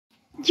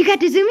You got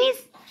the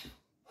zoomies?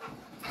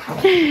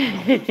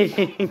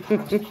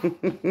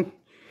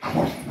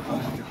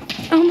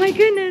 Oh my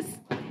goodness.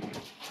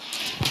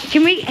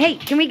 Can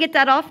we get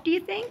that off, do you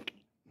think?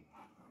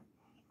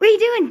 What are you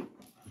doing?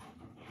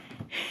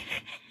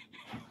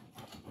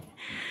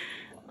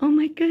 Oh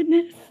my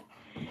goodness.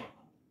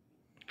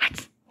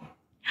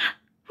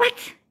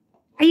 What?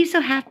 Are you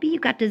so happy you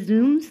got the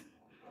zooms?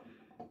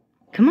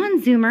 Come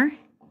on, Zoomer.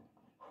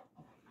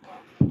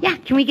 Yeah,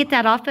 can we get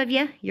that off of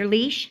you, your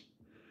leash?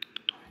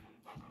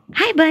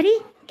 Hi, buddy.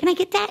 Can I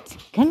get that?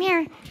 Come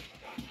here.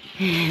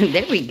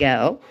 There we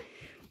go.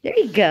 There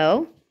you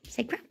go.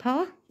 Say,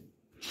 Grandpa.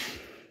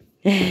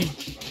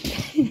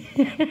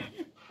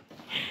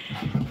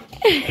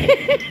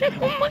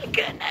 Oh, my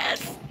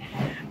goodness.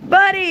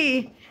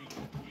 Buddy.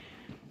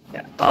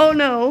 Oh,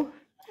 no.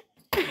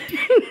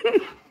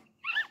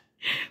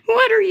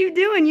 What are you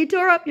doing? You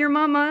tore up your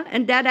mama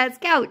and Dada's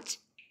couch.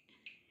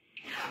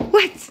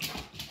 What?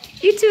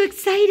 You too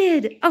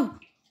excited. Oh,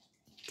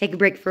 take a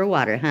break for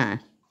water, huh?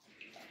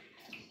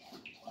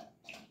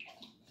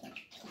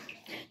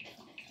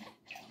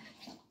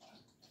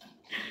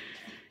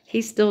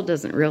 He still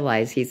doesn't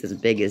realize he's as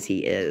big as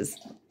he is.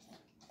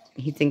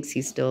 He thinks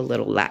he's still a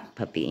little lap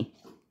puppy.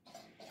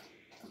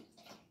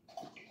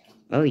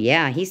 Oh,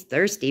 yeah, he's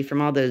thirsty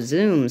from all those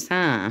zooms,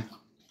 huh?